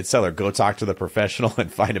motivated seller. Go talk to the professional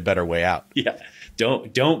and find a better way out. Yeah.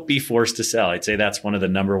 Don't be forced to sell. I'd say that's one of the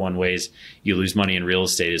number one ways you lose money in real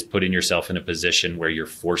estate, is putting yourself in a position where you're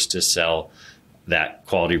forced to sell that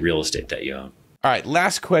quality real estate that you own. All right,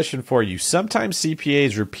 last question for you. Sometimes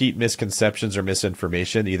CPAs repeat misconceptions or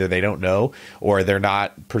misinformation. Either they don't know or they're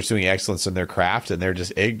not pursuing excellence in their craft and they're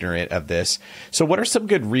just ignorant of this. So what are some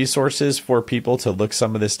good resources for people to look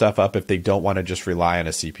some of this stuff up if they don't want to just rely on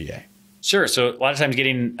a CPA? Sure. So a lot of times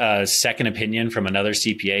getting a second opinion from another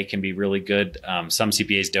CPA can be really good. Some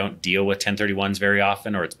CPAs don't deal with 1031s very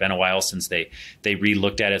often, or it's been a while since they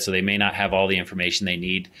re-looked at it, so they may not have all the information they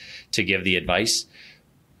need to give the advice.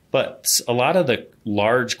 But a lot of the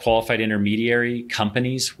large qualified intermediary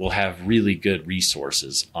companies will have really good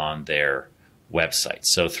resources on their websites.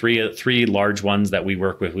 So three large ones that we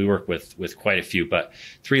work with quite a few, but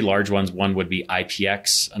 3 large ones. One would be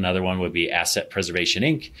IPX, another one would be Asset Preservation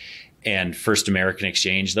Inc., and First American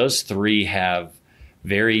Exchange. Those three have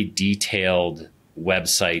very detailed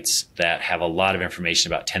websites that have a lot of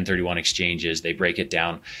information about 1031 exchanges. They break it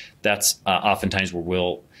down. That's oftentimes where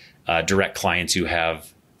we'll direct clients who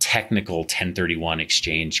have technical 1031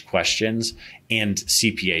 exchange questions, and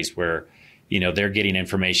CPAs where they're getting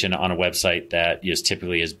information on a website that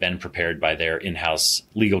typically has been prepared by their in-house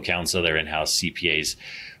legal counsel, their in-house CPAs,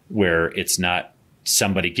 where it's not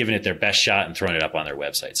somebody giving it their best shot and throwing it up on their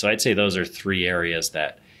website. So I'd say those are three areas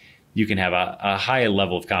that you can have a high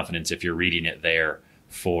level of confidence if you're reading it there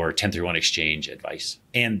for 1031 exchange advice.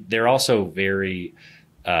 And they're also very,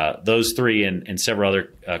 those three and several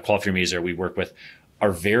other qualified intermediaries that we work with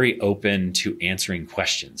are very open to answering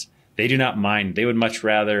questions. They do not mind. They would much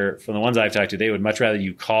rather, from the ones I've talked to, they would much rather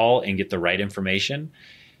you call and get the right information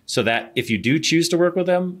so that if you do choose to work with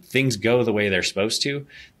them, things go the way they're supposed to.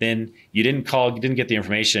 Then you didn't call, you didn't get the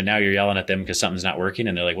information, and now you're yelling at them because something's not working.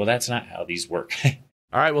 And they're like, well, that's not how these work.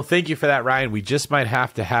 All right. Well, thank you for that, Ryan. We just might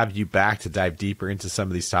have to have you back to dive deeper into some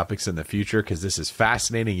of these topics in the future because this is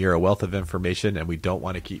fascinating. You're a wealth of information, and we don't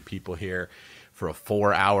want to keep people here for a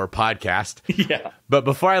 4-hour podcast. Yeah. But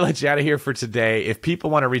before I let you out of here for today, if people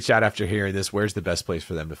want to reach out after hearing this, where's the best place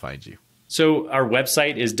for them to find you? So our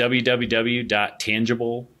website is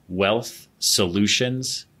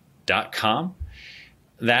www.tangiblewealthsolutions.com.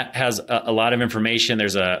 That has a lot of information.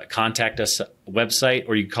 There's a contact us website,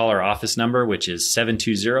 or you can call our office number, which is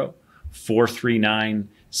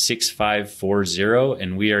 720-439-6540.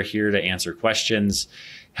 And we are here to answer questions,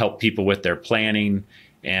 help people with their planning,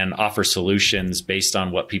 and offer solutions based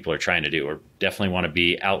on what people are trying to do. We definitely want to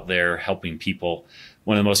be out there helping people.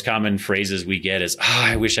 One of the most common phrases we get is,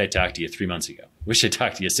 I wish I talked to you 3 months ago. I wish I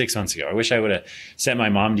talked to you 6 months ago. I wish I would have sent my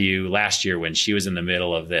mom to you last year when she was in the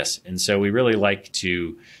middle of this. And so we really like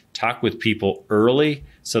to talk with people early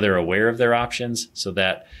so they're aware of their options, so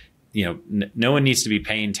that no one needs to be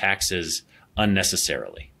paying taxes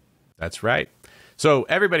unnecessarily. That's right. So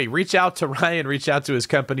everybody, reach out to Ryan, reach out to his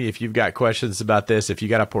company if you've got questions about this. If you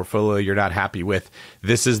got a portfolio you're not happy with,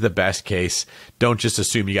 this is the best case. Don't just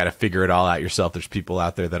assume you got to figure it all out yourself. There's people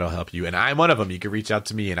out there that'll help you. And I'm one of them. You can reach out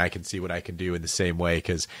to me and I can see what I can do in the same way.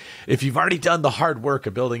 Because if you've already done the hard work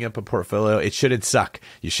of building up a portfolio, it shouldn't suck.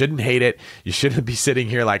 You shouldn't hate it. You shouldn't be sitting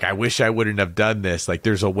here like, I wish I wouldn't have done this. Like,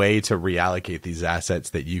 there's a way to reallocate these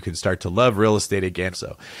assets that you can start to love real estate again.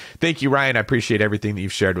 So thank you, Ryan. I appreciate everything that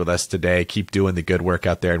you've shared with us today. Keep doing the good work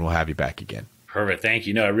out there, and we'll have you back again. Perfect. Thank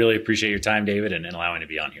you. No, I really appreciate your time, David, and allowing me to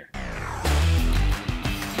be on here.